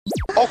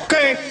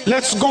Okay,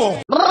 let's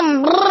go.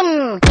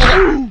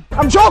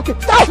 I'm joking.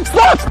 Stop!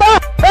 Stop!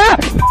 Stop!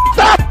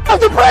 Stop! Stop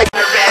the break!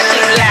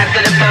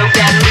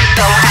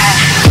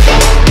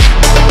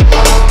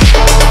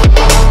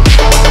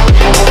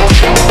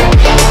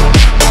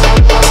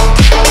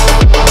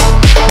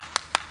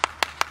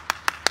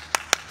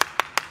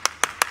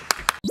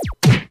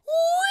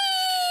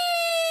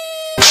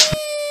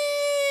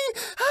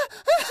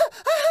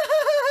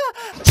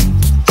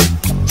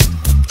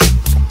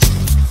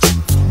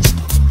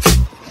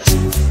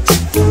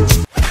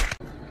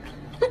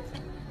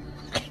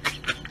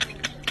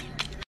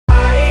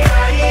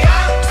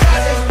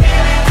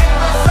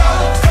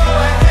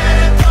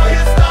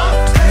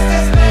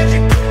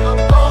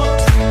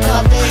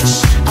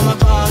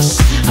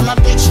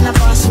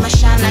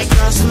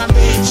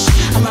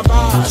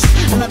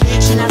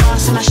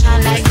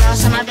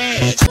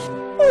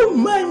 Oh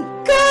my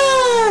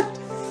God!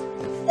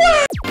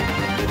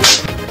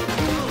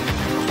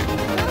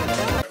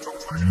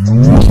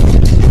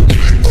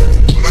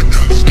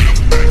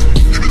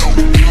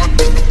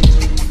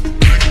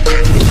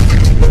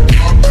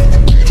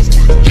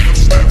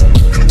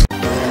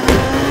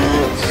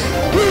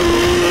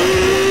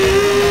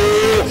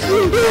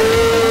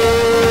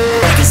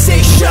 Taking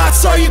 6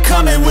 shots, are you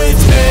coming with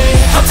me?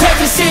 I'm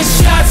taking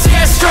 6 shots,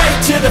 yeah,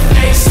 straight to the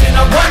face. And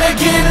I wanna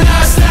get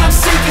lost, I'm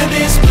sick of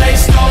this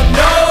place. Don't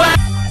know how.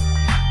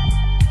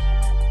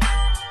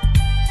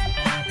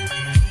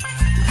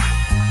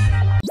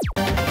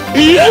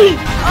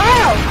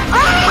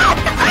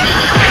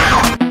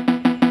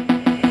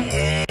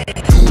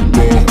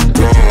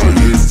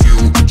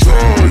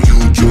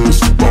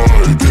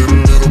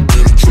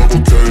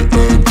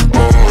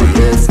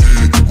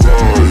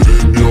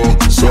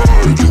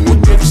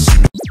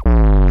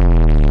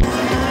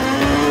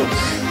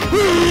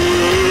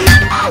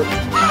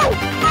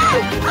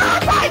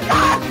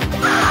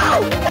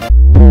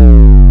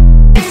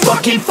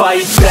 Fucking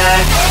fight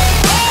back.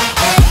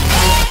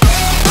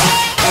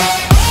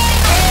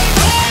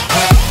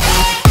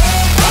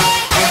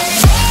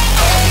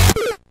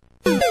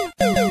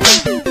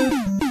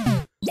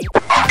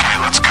 Okay,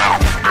 let's go.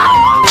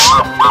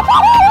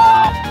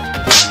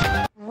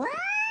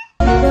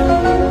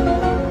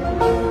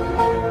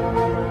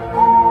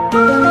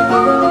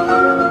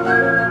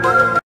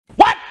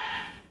 What?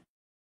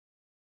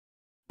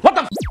 What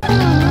the?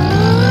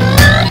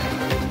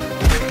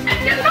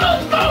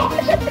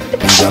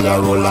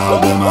 Gotta roll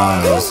out them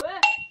eyes.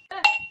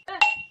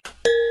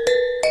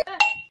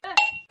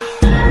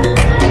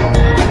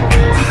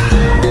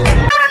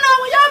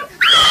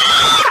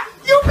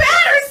 You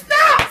better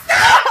stop!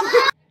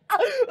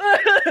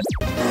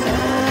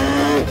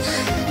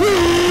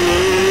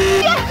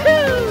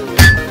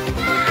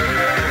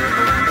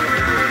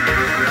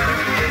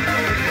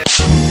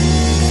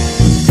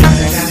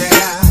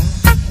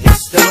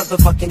 It's the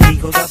motherfucking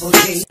Eagle Double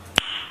G.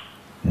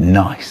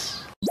 Nice.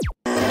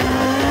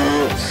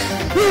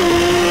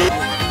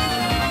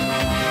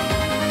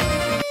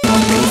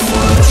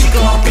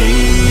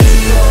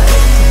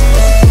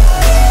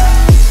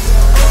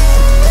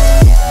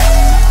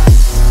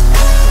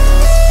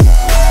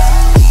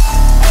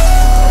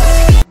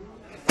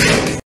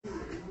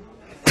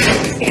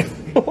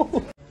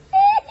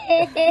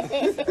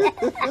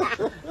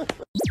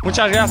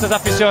 Muchas gracias,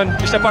 afición.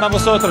 Este para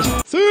vosotros.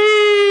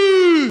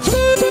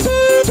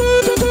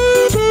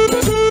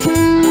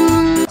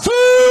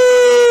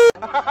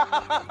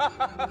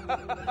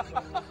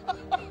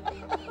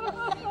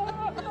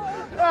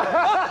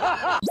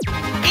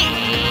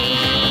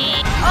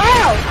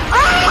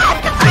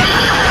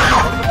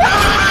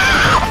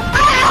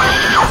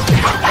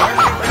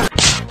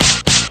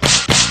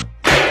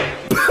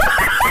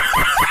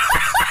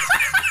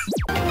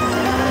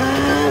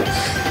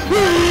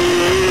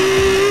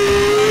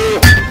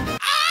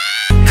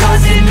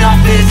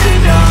 Enough is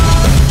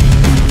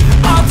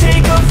enough. I'll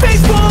take a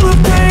face full of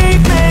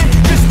pavement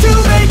just to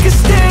make a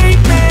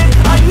statement.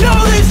 I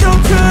know there's no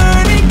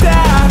turning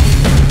back.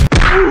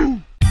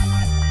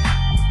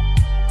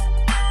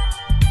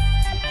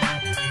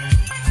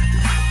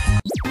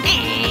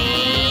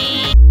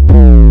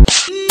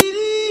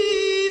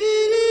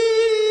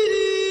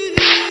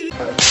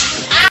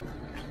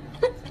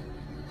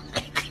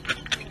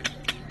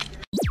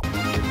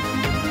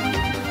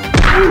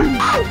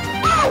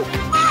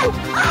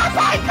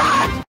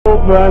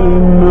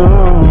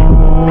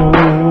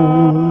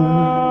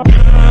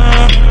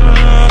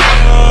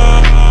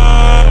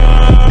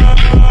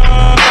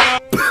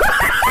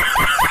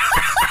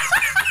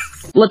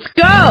 Let's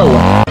go!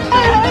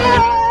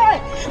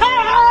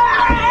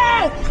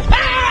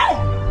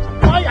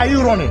 Why are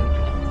you running?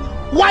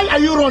 Why are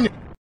you running?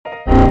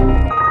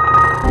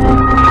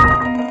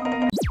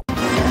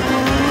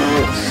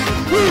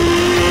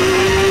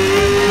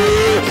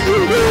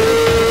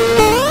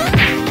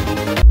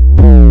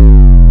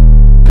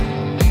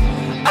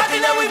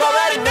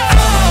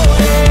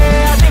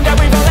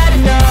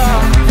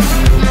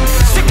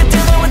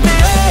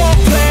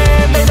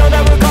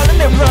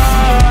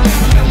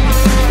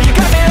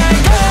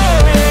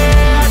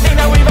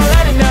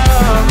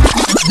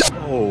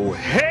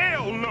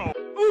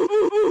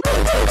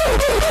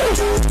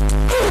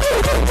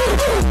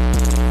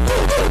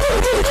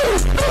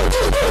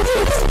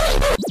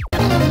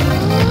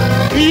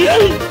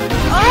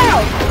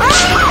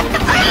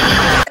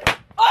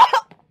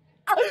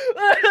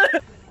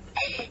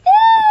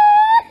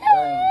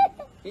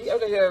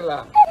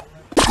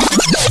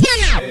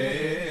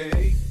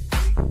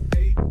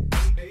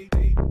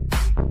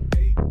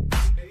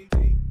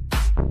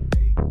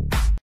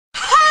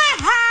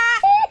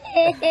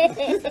 You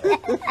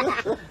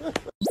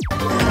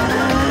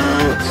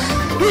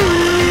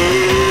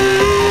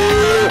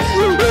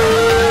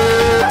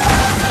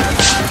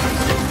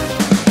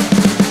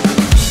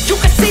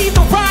can see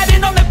the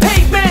writing on the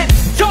pavement.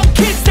 Young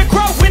kids, they're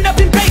growing up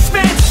in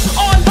basements.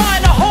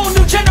 Online, a whole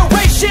new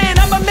generation.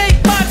 I'ma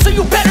make mine, so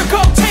you better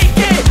go take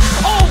it.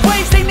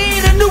 Always, they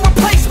need a new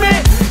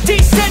replacement.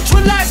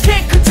 Decentralized,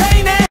 can't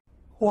contain it.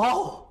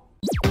 Wow.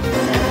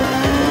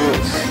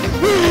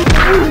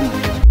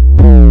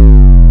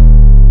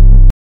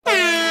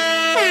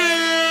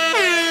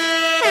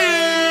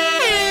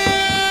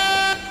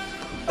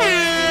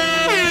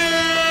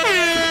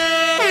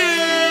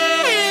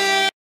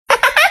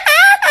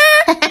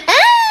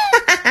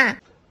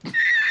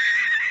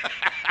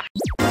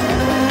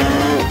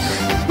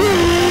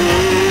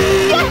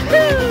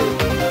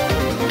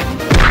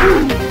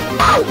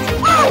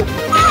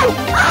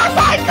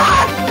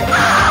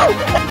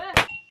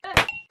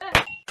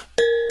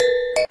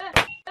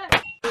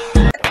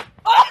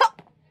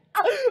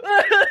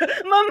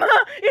 Mamá,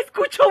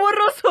 escucho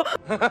borroso.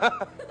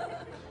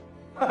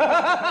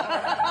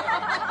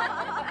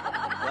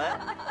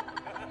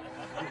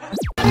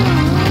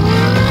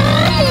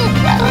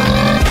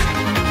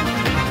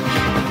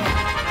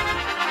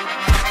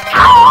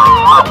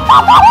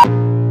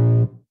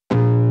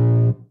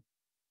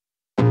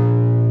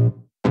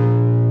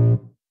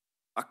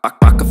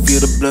 I can feel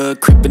the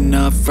blood creeping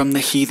up from the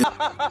heathen.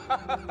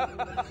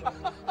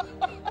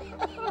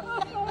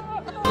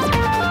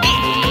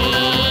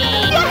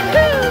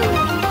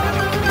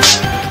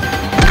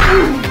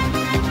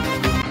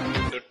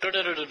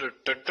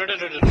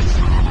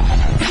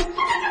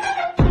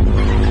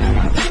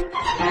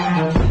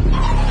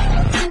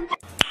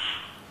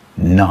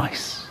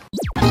 Nice.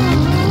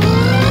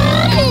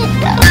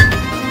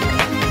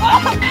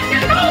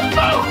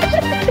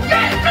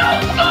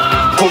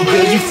 Or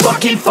will you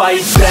fucking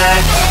fight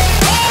back?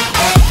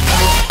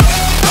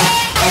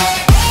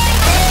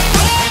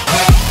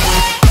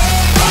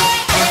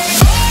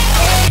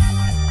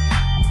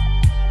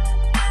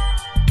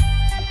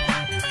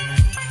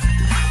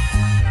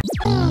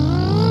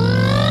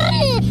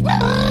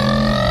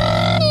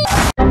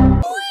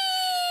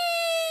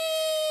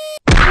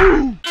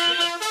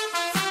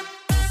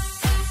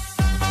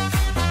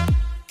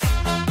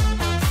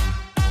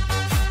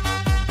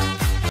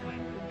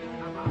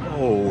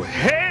 Oh,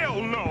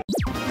 hell no!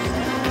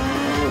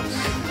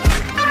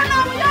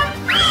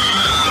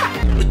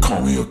 They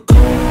call me a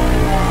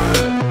god.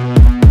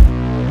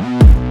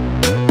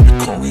 They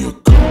call me a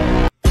god.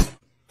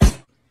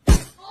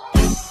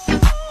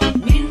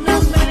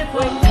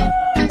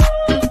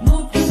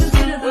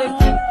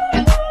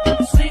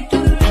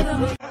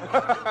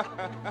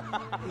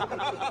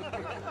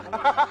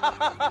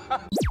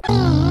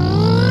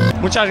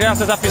 Muchas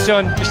gracias,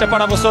 afición. Este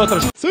para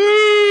vosotros.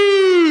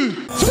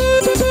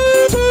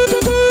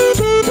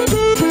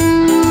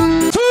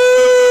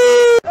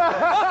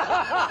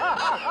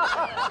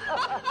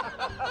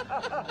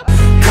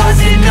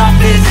 Cause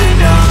enough is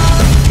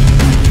enough.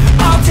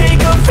 I'll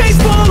take a face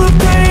full of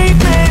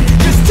pavement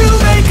just to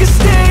make a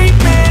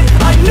statement.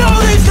 I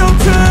know there's no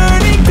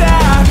turning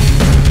back.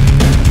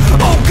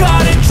 Oh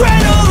God,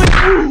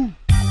 adrenaline.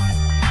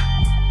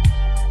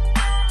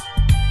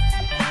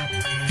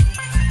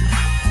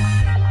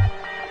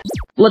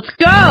 Let's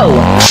go!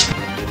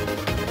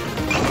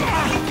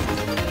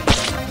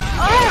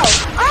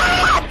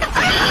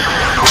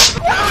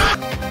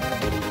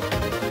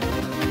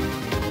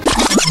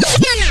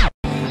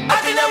 I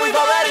think that we've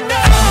all had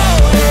enough.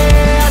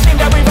 Yeah, I think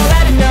that we've all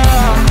had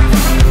enough.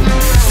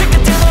 Sick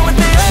of dealing with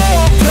the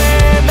old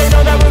plan. They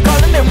know that we're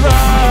calling it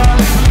wrong.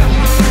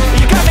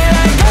 You got me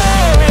like,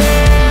 oh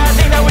yeah, I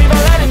think that we've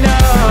all had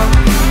enough.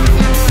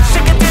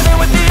 Sick of dealing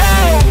with the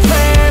old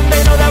plan.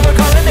 They know that we're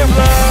calling it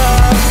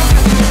wrong.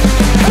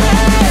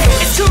 Hey,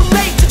 it's too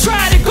late to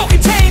try to go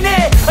contain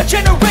it. A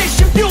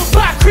generation fueled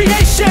by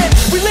creation.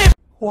 We live.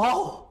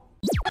 Wow.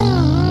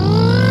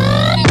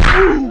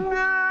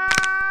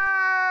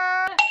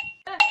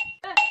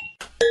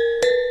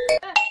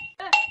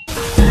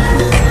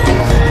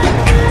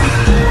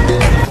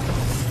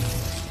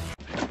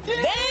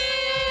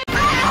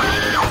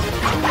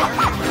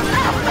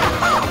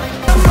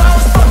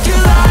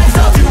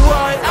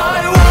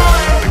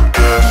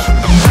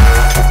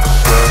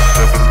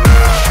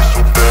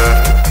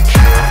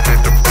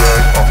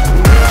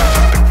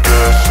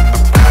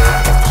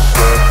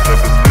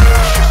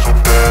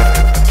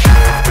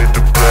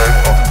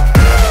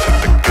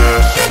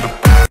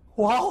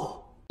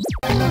 Wow.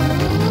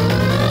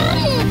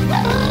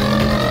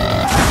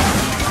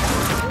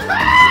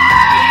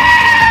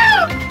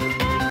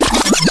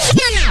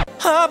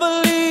 I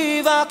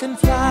believe I can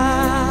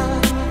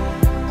fly.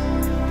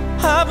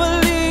 I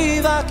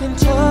believe I can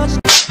touch.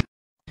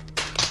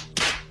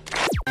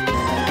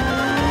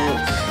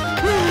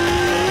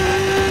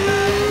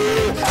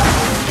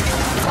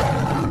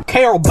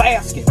 Carol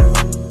Baskin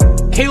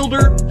killed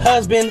her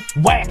husband,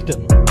 whacked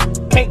him.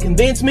 Can't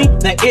convince me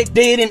that it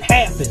didn't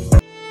happen.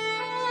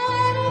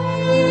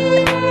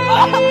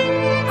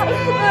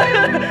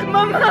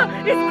 Mamá,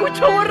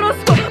 escucho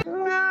borroso.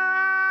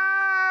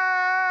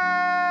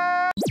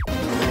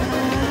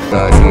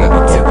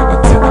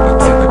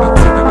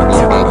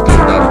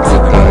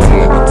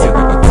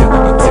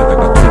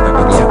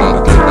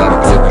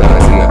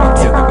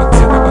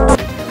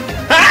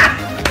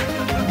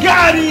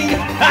 Got him!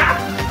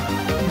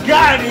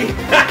 Got him!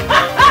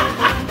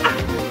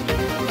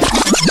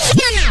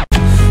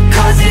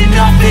 Cause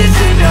enough is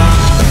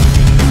enough.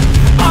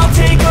 I'll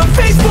take a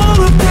face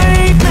full of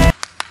pavement.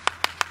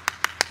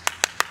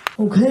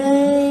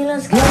 Okay,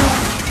 let's go.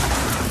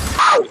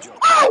 Ow!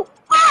 Ow!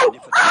 Ow!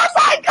 Oh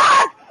my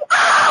God!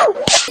 Ow!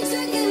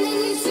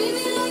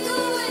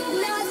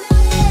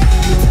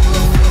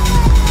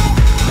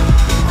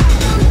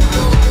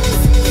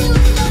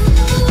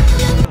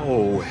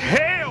 Oh,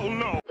 hell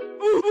no!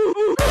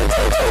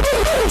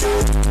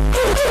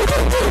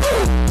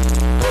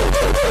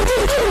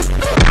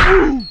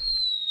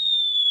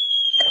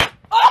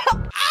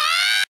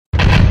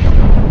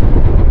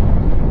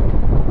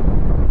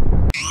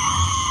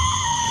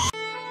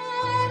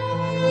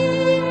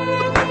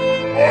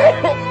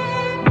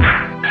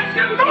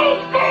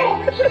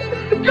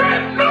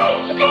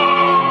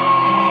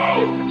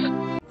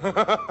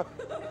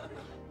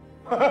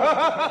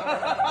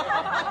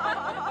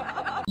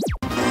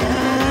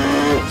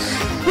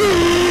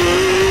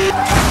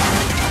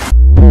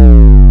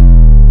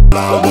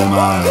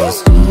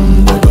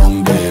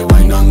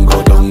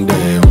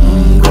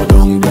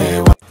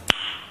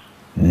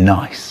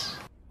 Nice.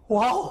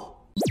 Wow.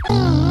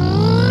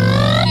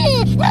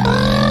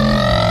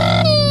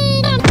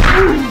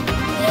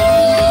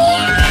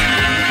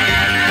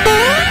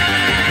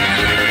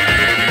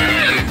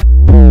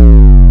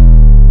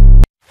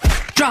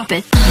 Drop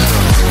it.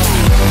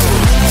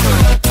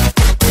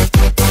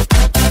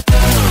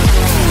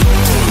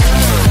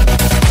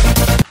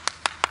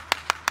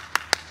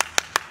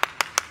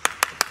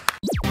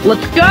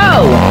 Let's go!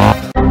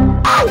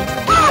 Ow!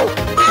 Ow!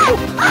 Ow!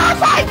 Oh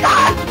my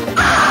God!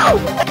 Ow!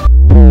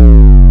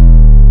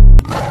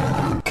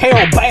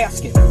 Carol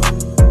Baskin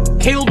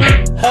killed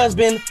her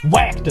husband,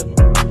 whacked him.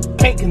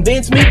 Can't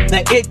convince me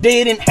that it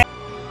didn't happen.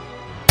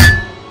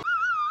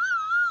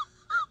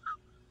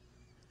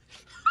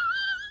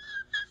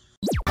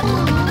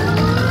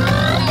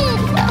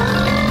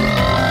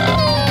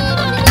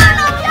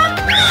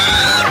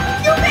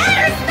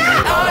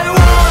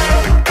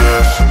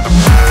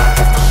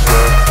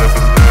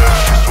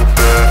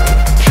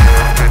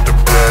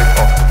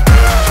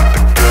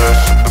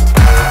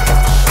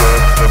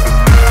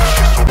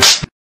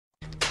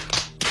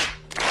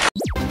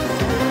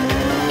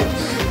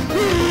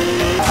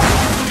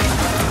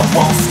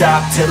 Won't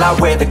stop till I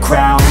wear the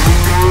crown.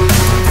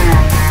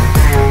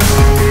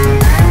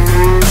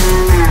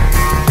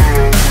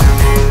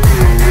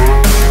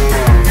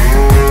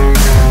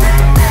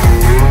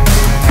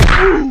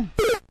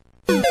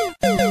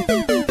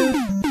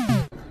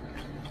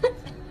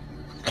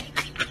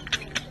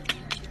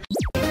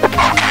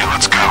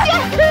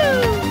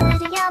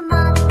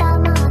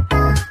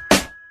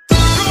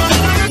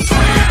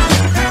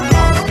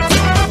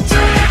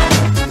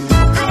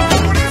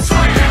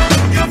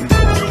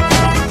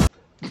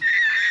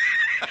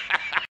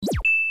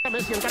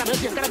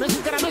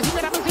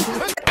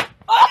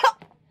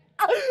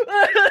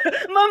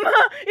 Mamá,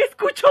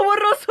 escucho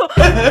borroso.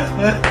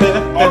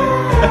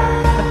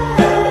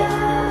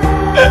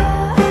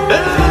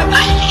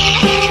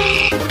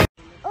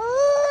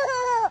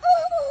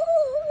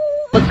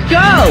 Let's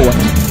go.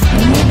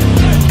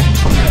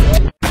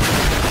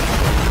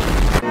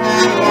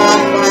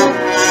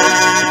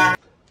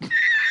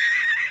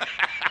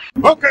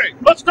 Okay,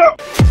 let's go!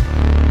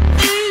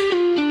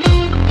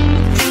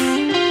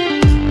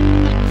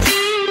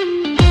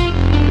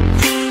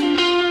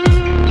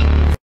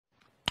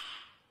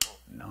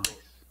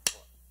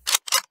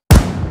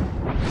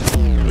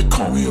 They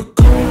call me a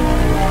god.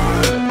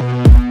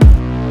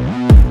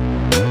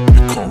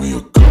 They call me a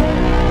god.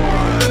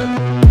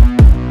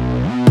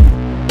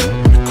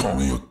 They call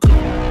me a god.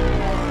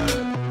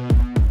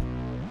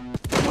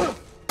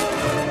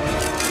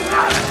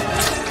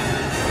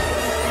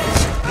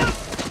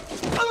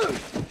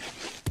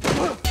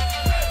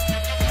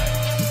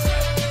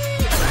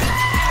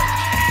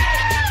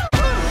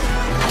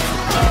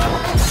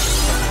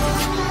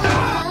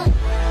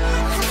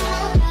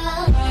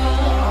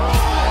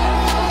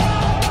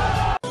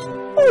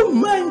 Oh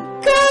my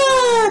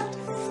God!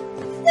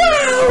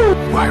 Wow!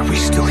 Why are we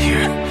still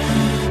here?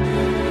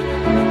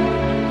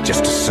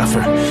 Just to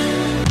suffer?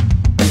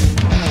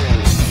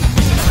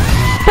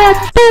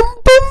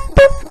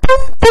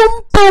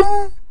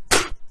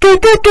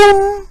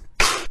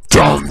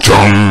 Dum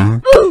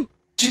dum.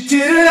 You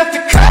didn't have to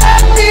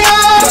cut me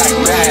off.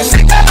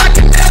 I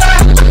could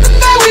never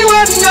know we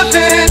were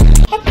nothing.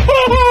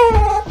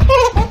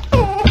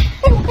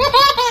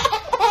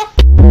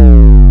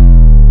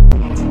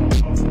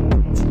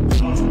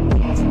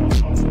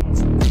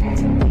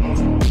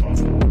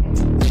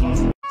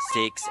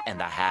 Six and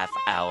a half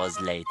hours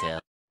later.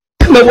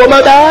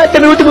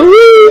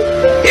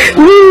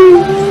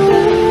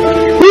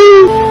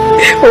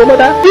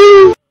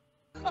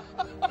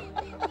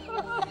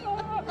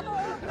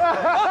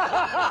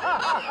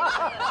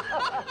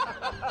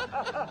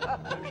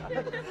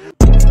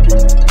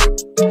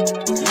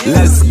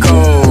 Let's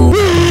go.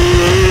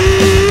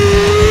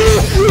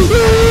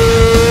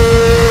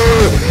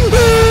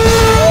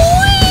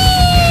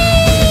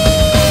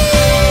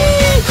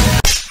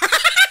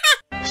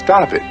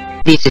 Stop it.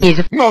 This is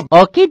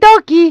okie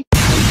dokie.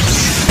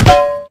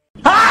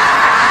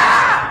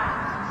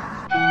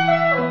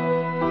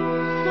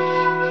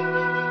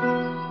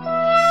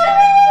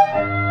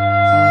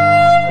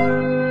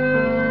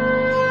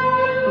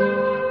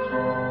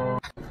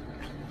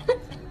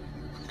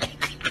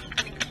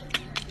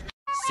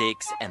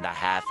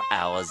 6.5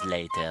 hours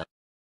later.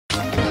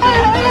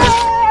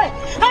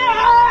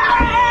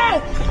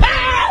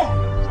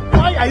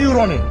 Why are you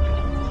running?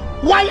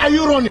 Why are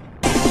you running?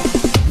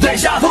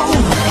 Deja vu,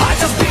 I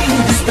just been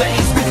in this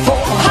place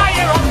before.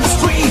 Higher on the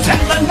street,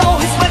 and I know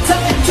it's my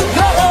time to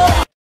go.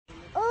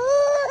 Okay,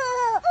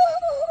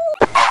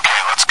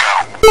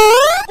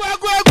 let's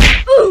go.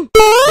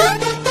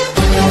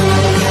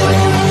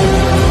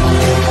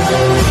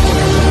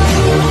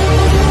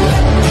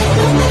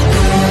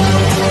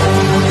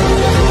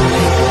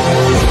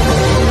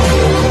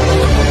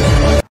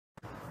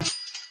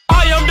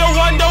 I am the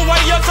one, the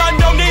way your son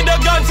don't need a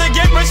gun to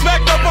get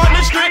respect up on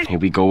the street. Here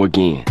we go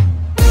again.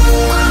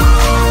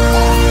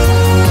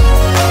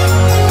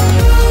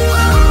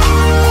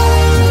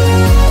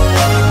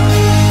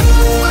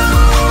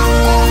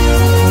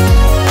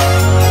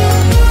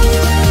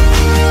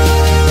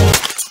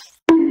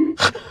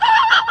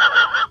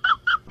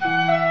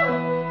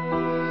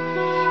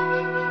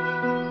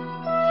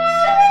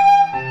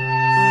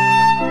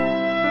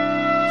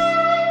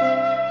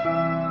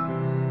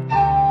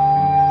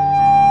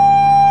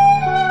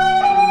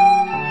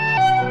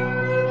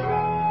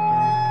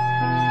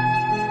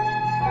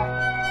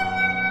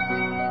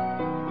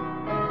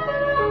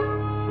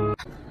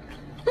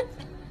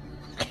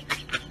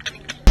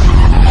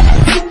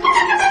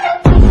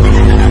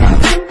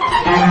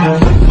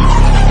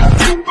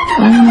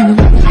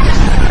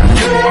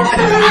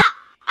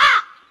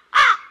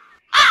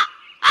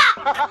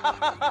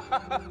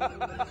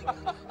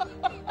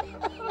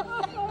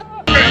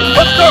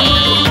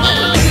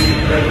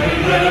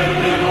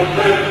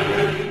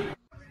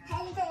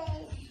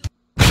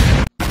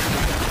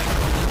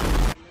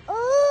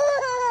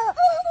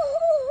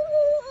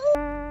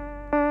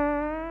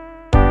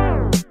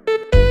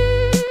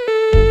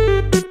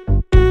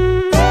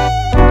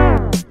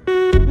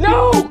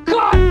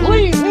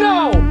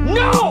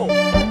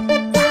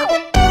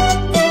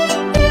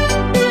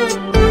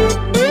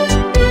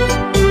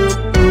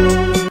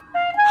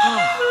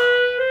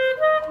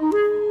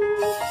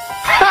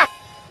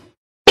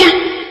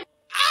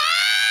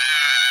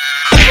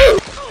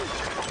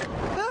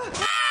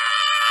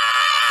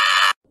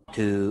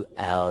 Two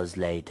hours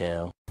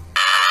later.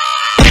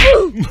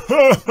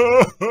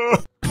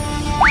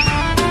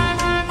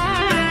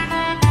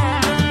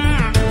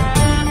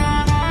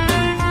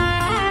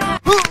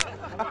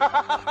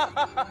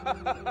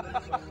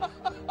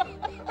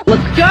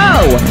 Let's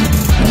go!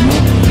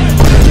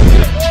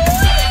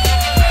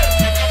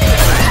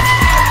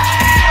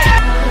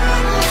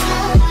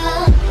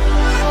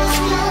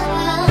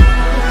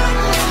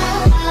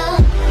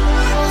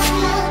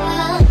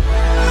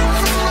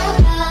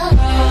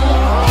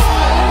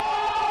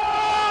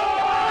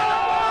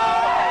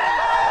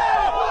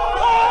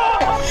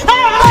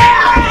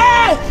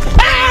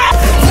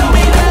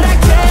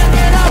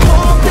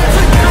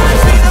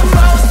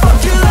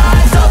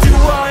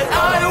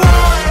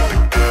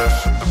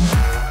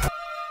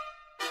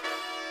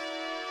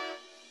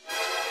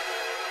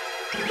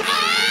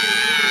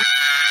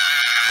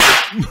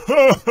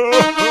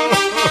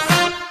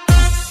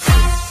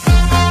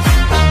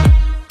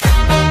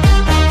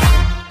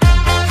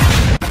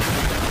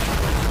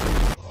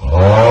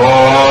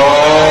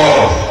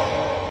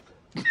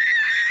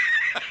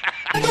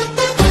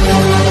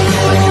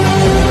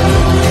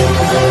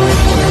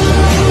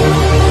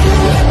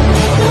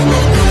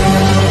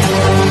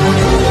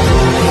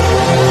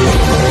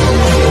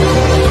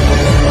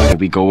 Here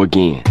we go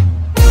again.